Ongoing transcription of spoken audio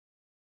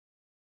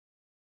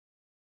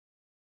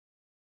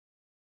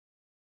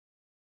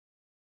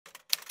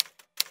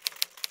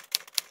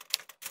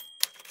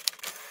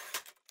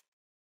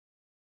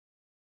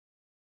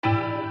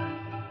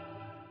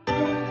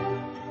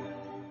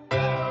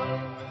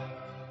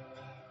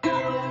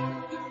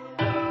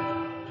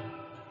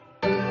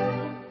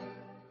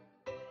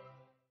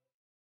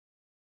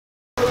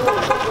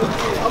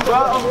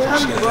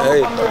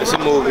Hey, it's a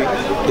movie.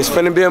 It's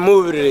finna be a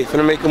movie today.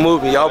 Finna make a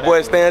movie. Y'all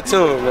boys stay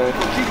tuned, man.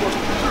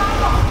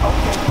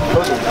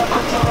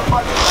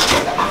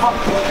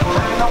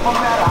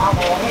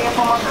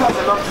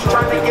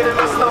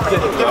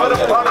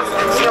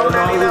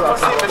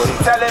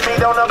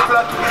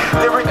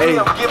 Hey,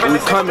 we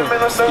coming. You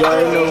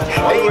already know.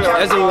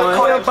 That's the one.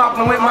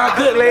 Bopping with my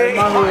good leg.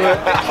 You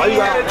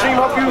had a dream,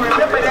 hope you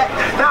remember that.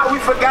 Now we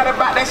forgot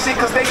about that shit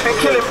because they been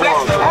killing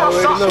blacks.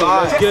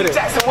 Let's get it.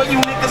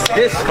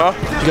 This, huh?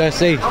 You gotta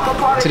say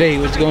today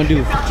what you gonna do.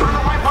 You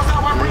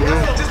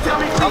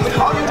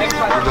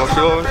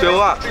gonna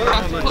show up.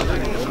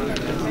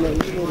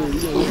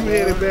 You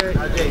headed back. I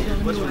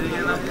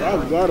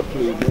gotta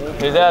play, bro.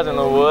 His ass in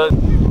the woods.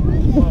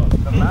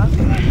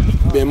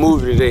 Be a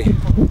movie today.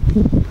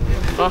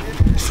 Huh?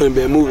 It's finna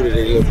be a movie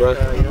today, little bro.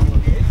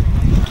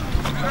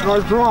 No,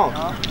 it's wrong.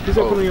 He's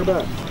up in your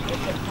back.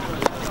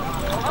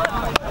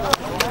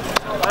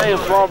 I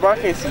ain't wrong, bro. I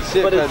can't see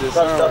shit because it's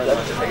sun right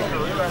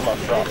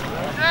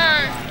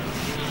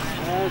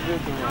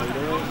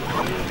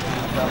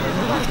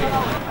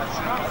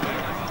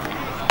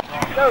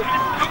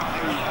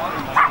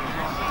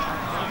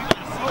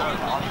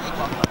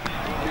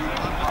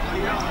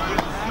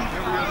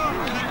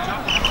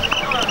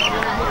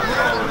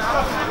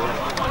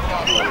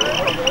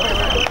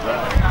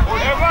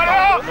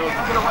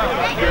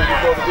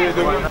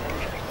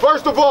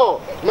First of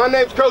all, my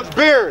name's Coach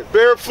Barron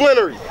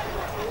Flannery.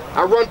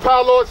 I run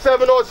Power Lord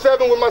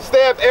 7-on-7 with my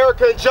staff,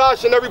 Erica and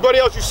Josh, and everybody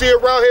else you see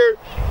around here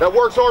that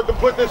works hard to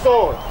put this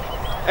on.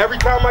 Every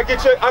time I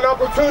get an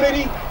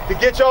opportunity to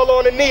get y'all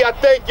on the knee, I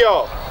thank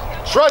y'all.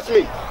 Trust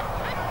me,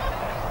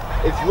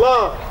 it's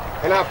love,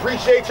 and I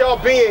appreciate y'all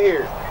being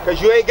here,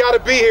 because you ain't got to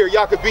be here.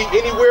 Y'all could be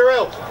anywhere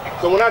else.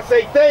 So when I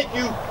say thank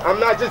you, I'm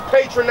not just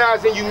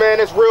patronizing you, man.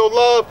 It's real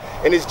love,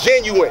 and it's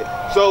genuine.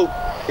 So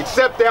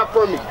accept that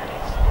from me.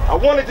 I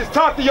want to just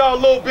talk to y'all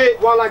a little bit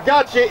while I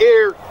got you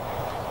here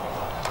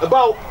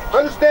about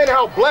understanding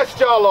how blessed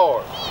y'all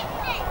are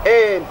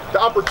and the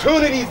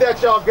opportunities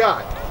that y'all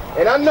got.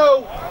 And I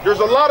know there's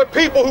a lot of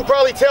people who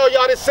probably tell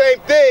y'all the same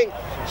thing.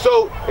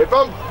 So if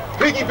I'm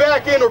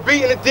piggybacking or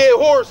beating a dead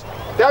horse,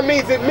 that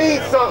means it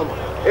means something.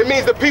 It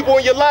means the people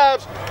in your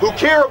lives who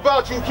care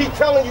about you keep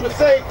telling you the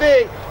same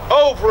thing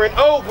over and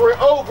over and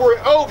over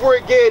and over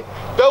again.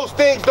 Those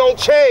things don't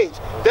change.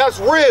 That's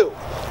real.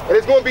 And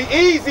it's going to be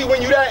easy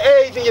when you're that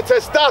age and your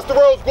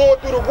testosterone's going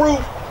through the roof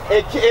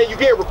and you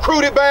get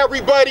recruited by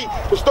everybody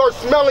to start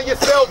smelling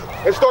yourself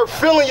and start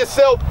feeling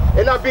yourself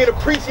and not being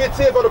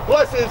appreciative of the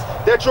blessings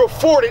that you're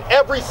afforded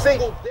every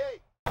single day.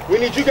 We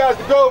need you guys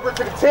to go over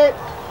to the tent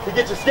to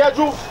get your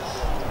schedules.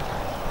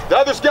 The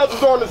other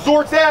schedules are on the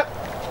Zorts app.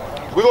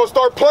 We're going to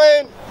start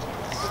playing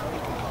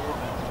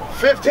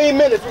 15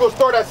 minutes. We're going to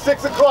start at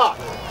 6 o'clock.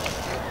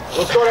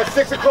 We'll start at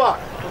 6 o'clock.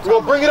 We're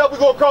going to bring it up. We're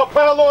going to call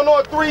power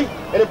on 3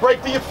 and then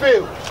break to your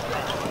field.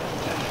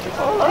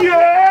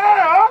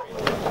 Yeah!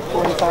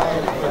 Real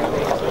fast.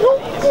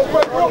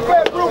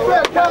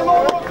 Power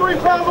on 3,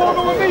 power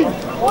on with me.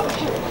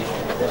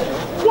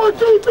 1,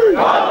 2, 3.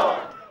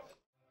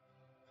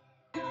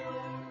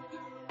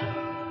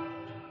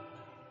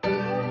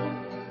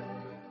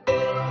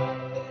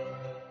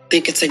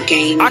 Think it's a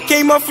game. I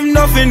came up from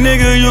nothing,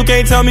 nigga, you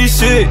can't tell me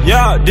shit,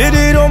 yeah. Did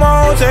it on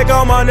my own, take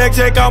out my neck,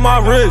 take out my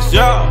wrist,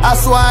 yeah. I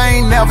swear I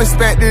ain't never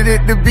expected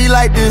it to be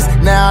like this.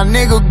 Now a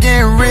nigga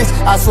getting rich,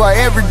 I swear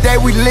every day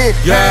we lit,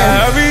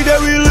 yeah. Every day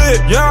we lit,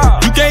 yeah.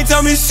 You can't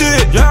tell me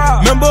shit, yeah.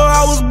 Remember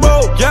I was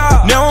broke,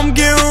 yeah. Now I'm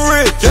getting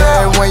rich,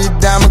 yeah. When you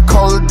diamond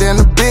colder than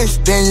a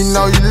bitch, then you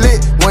know you lit.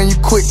 When you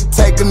quick to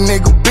take a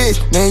nigga bitch,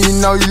 then you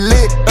know you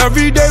lit.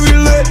 Every day we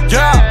lit,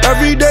 yeah.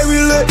 Every day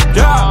we lit,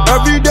 yeah.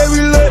 Every day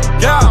we lit,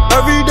 yeah.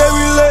 Every day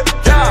we lit,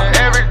 yeah.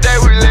 Every day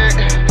we lit.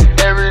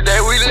 Every day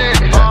we lit.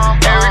 Every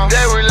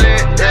day we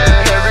lit.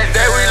 Yeah. Every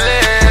day we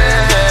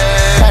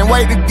lit. Can't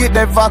wait to get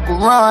that vodka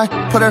run.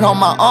 Put it on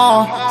my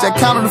arm. Just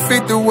counted the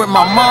 50 with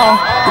my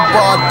mom. The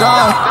ball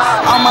done.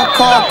 All my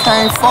car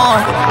came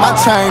from. My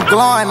chain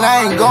glowing.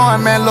 I ain't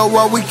going, man. Look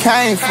where we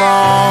came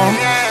from.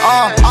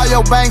 All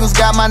your bangles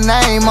got my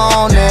name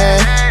on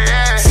it.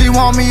 She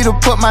want me to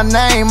put my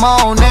name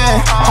on it.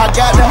 I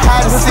got the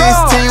hottest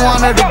 16,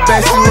 one of the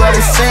best you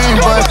ever seen,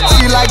 but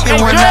she liked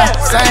it when I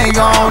sang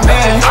on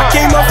it. I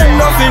came up from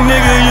nothing,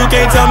 nigga, you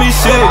can't tell me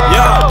shit,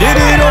 yeah. Did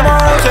it on my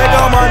own, take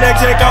out my neck,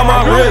 take out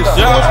my wrist,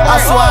 yeah.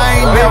 I swear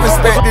I ain't never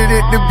expected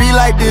it to be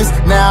like this.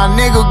 Now a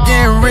nigga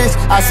getting rich,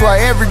 I swear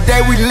every day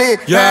we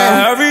lit,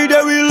 yeah. Every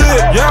day we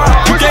lit, yeah.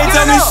 You can't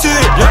tell me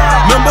shit,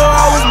 yeah. Remember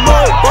I was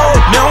broke,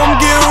 now I'm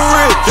getting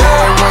rich,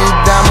 yeah. When you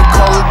diamond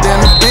colder than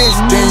a bitch,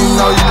 then you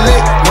know you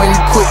lit. When you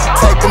quick to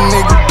take a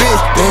nigga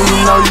bitch, then you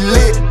know you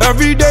lit.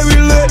 Every day we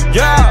lit,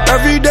 yeah.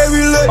 Every day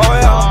we lit, oh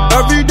yeah.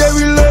 Every day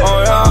we lit,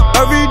 oh yeah.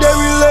 Every day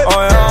we lit,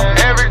 oh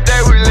yeah. Every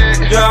day we lit,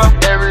 yeah.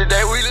 Every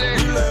day we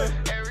lit.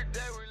 Every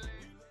day we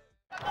lit.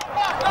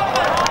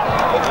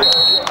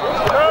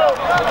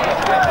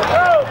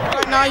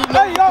 Now you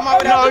know you come out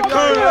with that.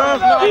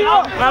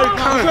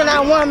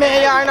 Now one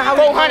man, y'all know how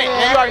 400,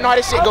 man. You already know how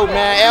this shit go,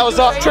 man. L's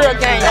up, trail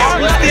gang.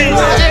 Every day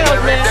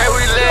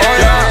we lit.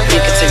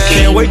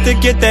 Can't wait to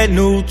get that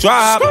new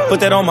drop, put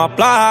that on my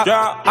block.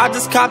 I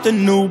just copped a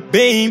new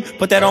beam,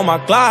 put that on my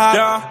Glock.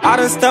 I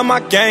done stepped my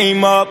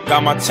game up,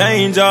 got my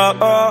change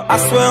up. I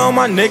swear on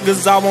my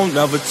niggas I won't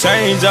never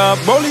change up.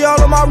 Rollie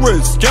all on my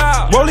wrist,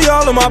 rollie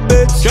all on my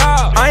bitch.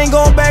 I ain't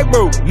going back,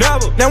 bro,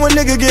 never. Now when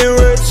nigga getting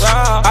rich,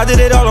 I did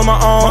it all on my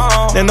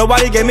own. Then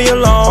nobody gave me a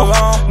loan.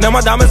 Now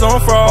my diamonds on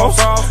froze.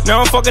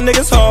 Now I'm fucking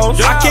niggas hoes.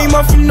 I came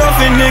up from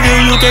nothing,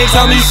 nigga, you can't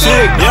tell me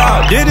shit.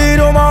 Did it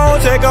on my own,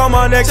 check out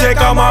my neck, check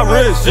out my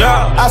wrist.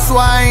 I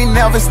swear I ain't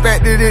never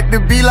expected it to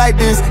be like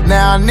this.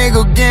 Now a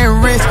nigga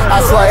getting rich.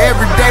 I swear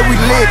every day we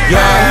lit.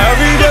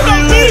 Every day we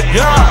lit.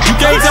 You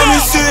can't tell me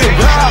shit.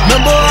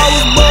 Remember I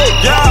was broke.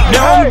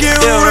 Now I'm getting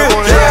rich.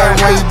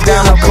 When you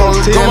down on cold,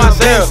 then a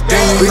bitch,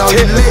 then you know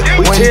you lit.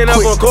 When you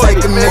quit,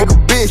 take a nigga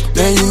bitch,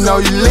 then you know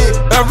you lit.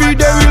 Every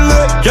day we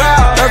lit.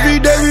 Every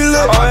day we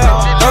lit.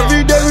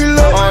 Every day we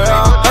lit.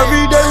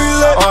 Every day we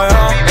lit.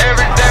 Every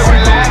day we lit. Every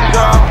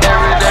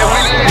day we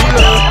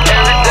lit.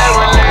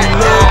 Every day we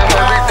lit.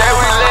 Every day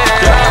we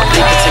lit.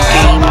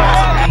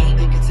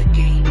 Think it's a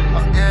game.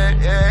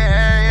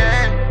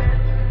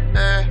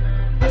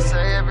 I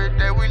say every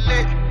day we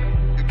lit.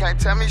 You can't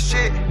tell me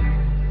shit.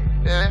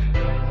 Yeah.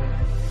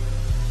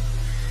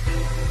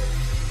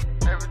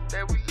 Every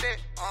day we lit.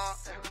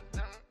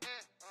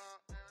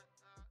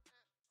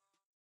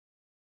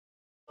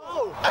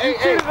 Hey,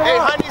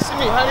 how do you see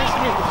me?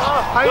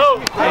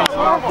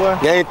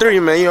 Game 3,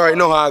 man. You already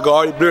know how I go.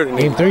 Already blurred it.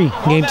 Game 3.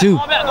 Game 2.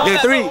 Game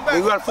 3. We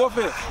got a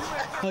forfeit.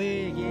 Oh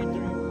yeah, game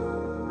 3.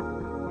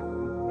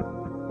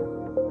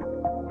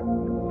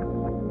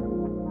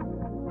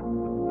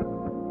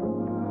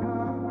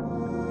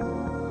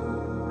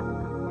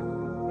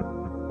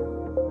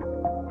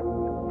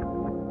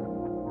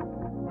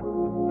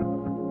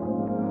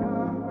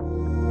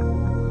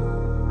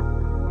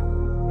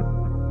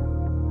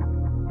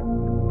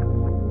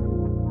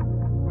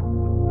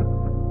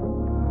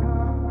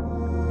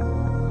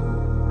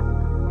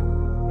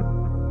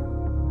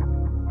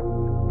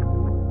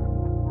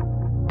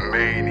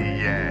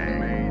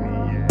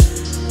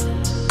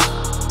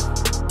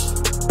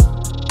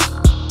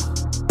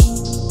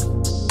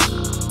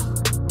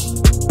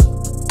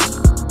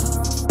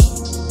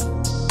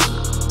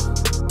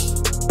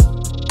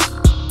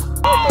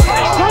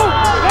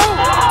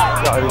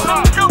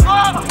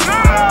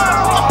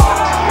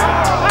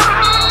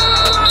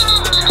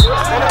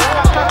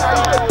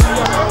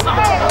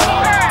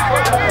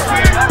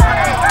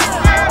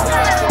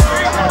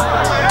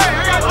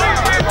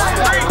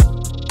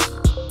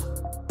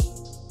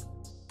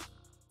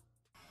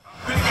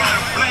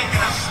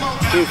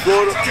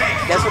 Florida.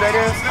 That's what that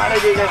is? How they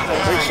did that?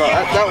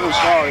 That was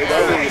sorry. That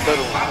was the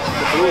better one.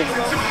 The blue.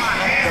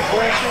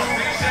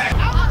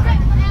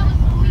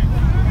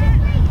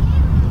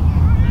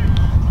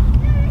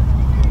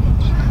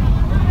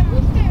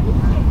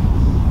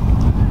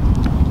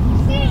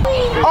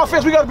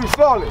 Offense, we gotta be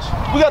flawless.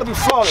 We gotta be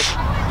flawless.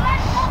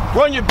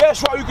 Run your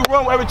best route you can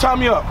run every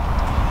time you're up.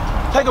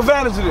 Take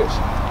advantage of this.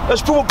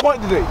 Let's prove a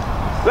point today.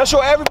 Let's show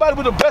everybody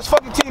we're the best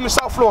fucking team in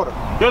South Florida.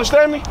 You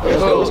understand me?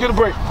 Let's get a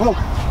break. Come on.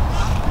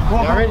 Come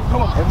on, ready?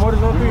 Come on.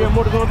 Immortals on 3.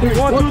 Immortals on 3.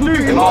 1, 2,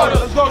 3.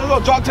 Immortals. Let's go. Let's go.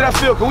 Drop to that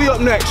field, cause we up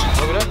next.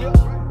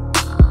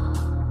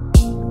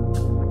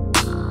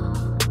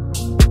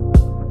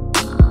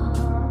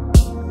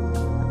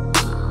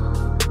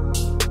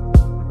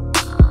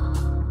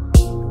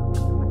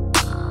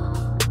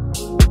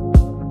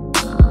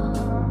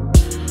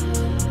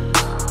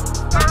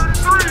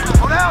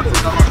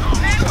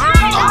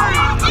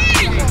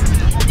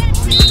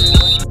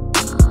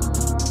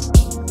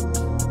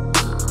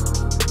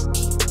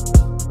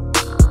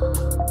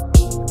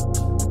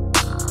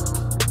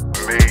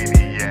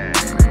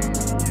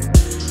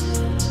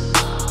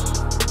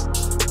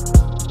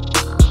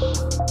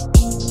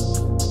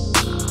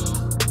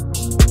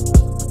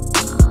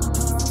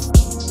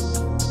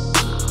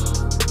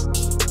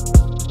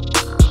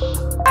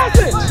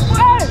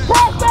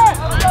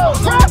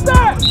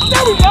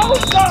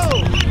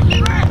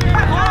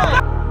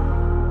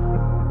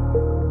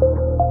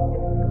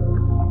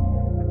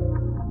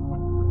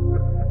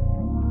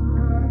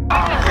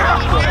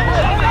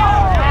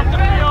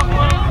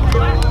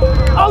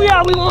 Oh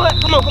yeah, we won.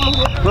 Come on, come on.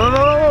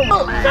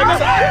 No. Check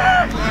this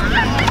out.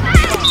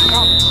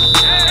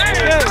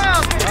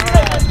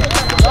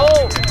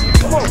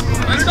 Come on.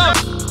 Let's go.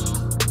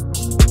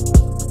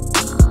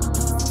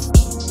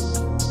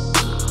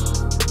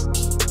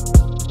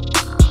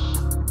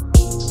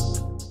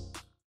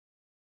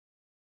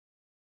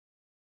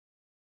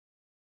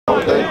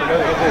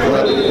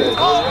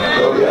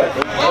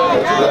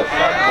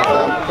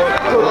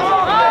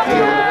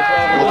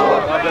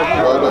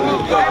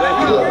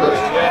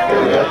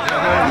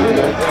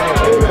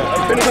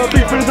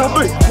 Finish on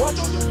three.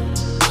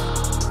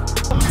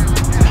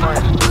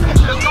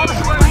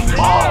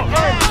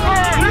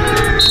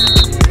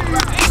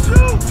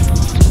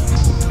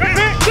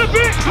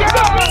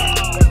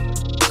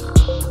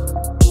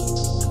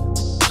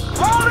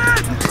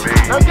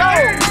 Let's go.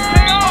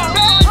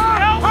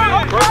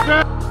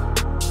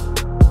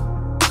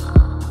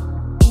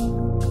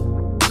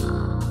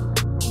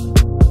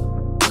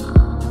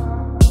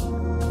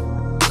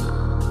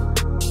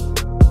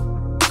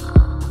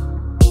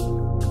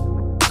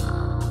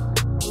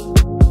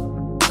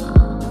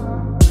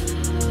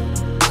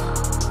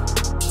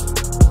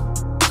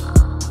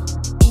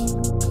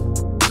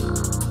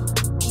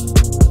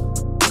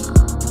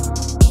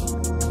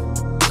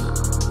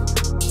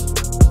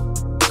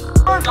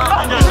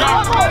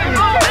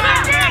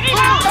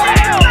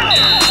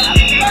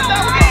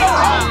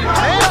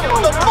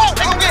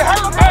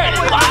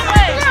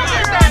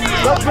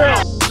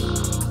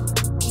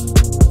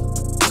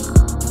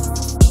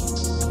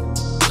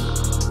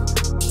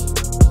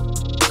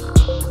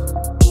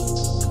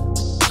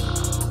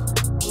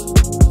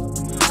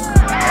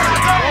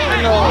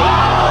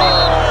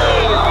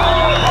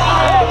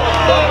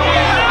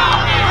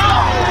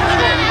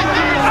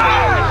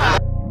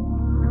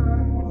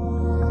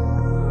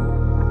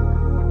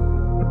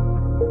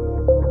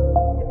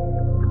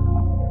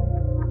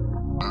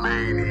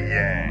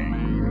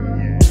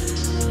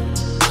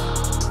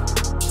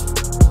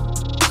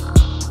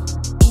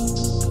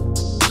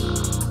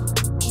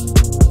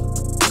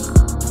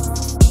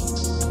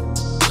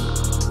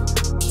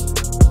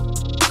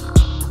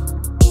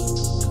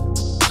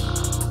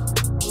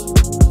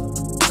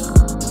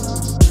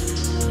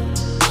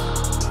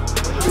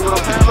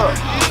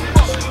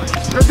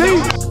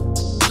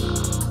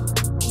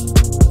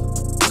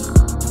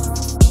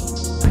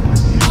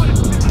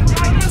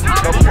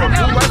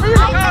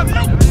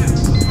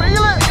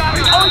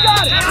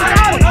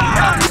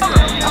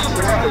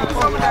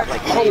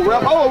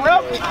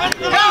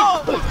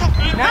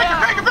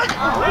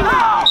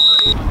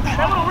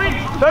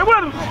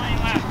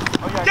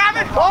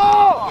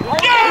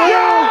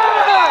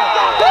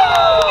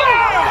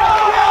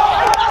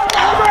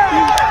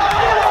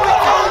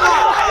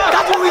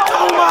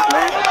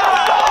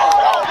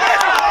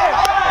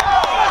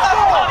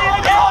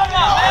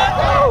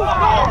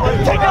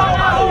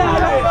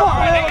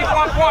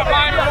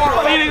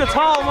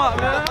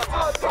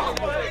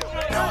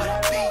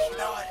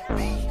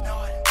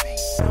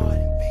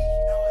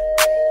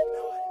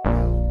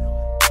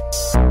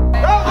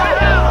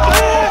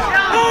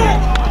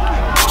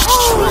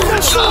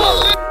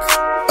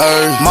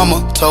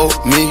 Mama told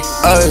me,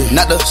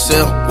 not to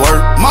sell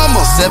word. Mama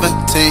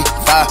 17,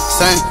 5,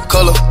 same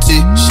color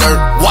t-shirt,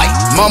 white.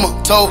 Mama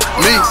told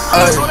me,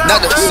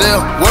 not to sell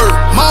word.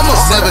 Mama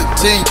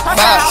 17, 5,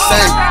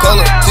 same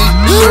color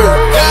t-shirt.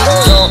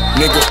 Young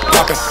nigga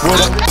poppin' with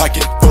a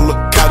pocket full of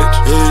cottage.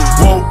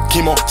 Whoa,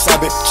 chemo,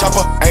 sabe,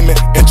 chopper, aiming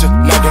at your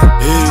noggin.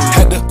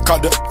 Had to call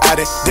the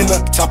addy, then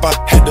the top I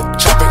had to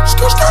chop it.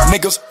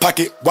 Niggas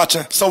pocket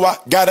watchin', so I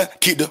gotta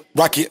keep the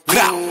rocket.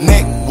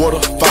 Neck, water,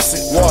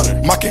 faucet,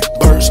 water, mocking,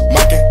 birds,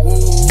 mocking.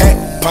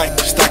 At pint,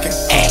 stocking,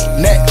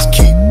 next,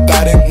 keep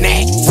biting.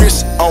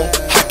 Wrist on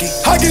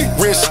hockey,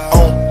 wrist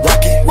on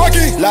rocky.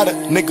 Lot of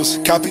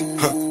niggas copy,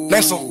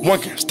 name someone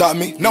can stop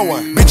me, no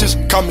one.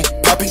 Bitches call me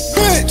Poppy,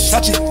 bitch.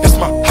 Sachi, that's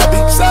my hobby.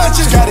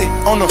 Sachi, got it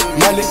on the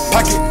mallet,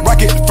 pocket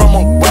rocket from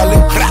a wallet.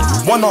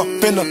 One off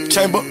in the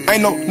chamber,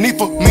 ain't no need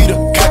for me to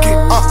cock it.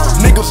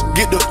 Niggas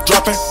get the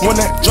dropping when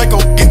that Draco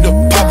get the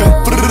popping.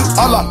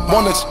 All I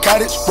want is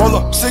cottage, roll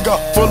up, cigar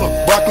full of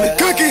broccoli,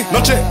 cookie.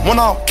 No check, one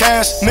off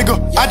cash, nigga.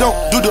 I don't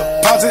do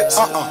deposits.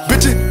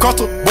 Bitches cross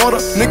the border,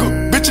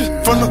 nigga. Bitches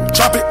from the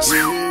tropics.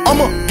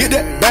 I'ma get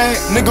that bag,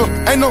 nigga.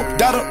 Ain't no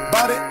doubt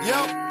about it.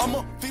 Yeah,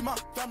 I'ma feed my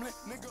family,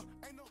 nigga.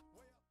 Ain't no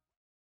way.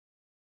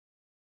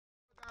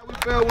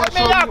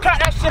 Man, y'all cut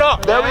that shit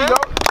up. There we go.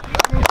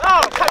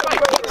 Oh, cut my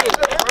shit.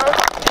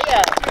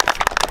 Yeah.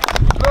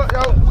 Look,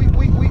 yo,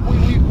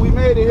 we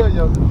made it here,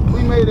 yo.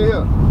 We made it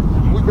here.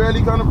 We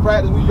barely come to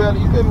practice. We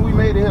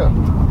made it here.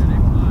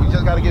 We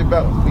just gotta get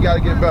better. We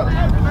gotta get better.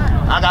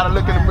 I gotta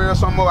look in the mirror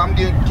some more. I'm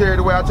getting carried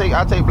away. I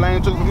take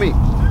blame too for me.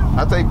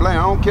 I take blame.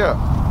 I don't care.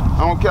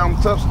 I'm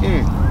tough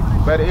skinned.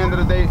 But at the end of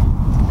the day,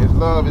 it's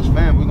love, it's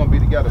family. We're gonna be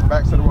together.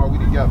 Backs to the wall, we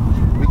together.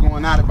 We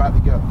going out about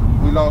together.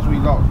 We lost.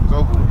 It's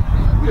over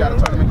with. We got a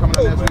tournament coming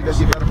up next week. Let's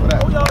get better for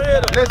that.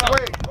 Let's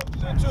wait.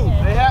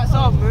 Hey, hats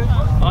off, man.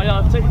 Oh,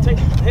 y'all take the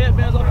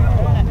headbands off.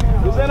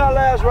 It's in our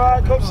last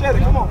ride. Coach said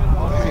it. Come on.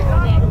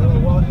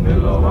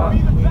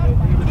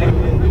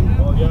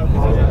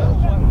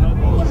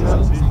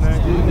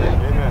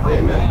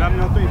 Amen.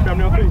 Family on three.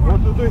 Family on three.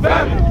 1, 2, 3.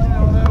 Family.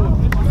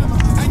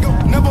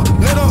 Never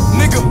let a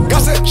nigga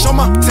gossip, show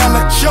my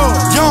talent, show.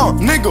 Young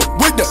nigga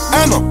with the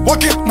Anna,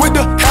 walking with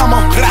the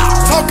hammer.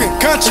 Talking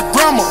country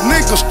grammar,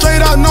 nigga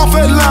straight out North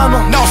Atlanta.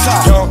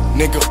 Northside. Young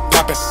nigga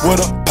poppin' with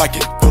a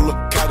pocket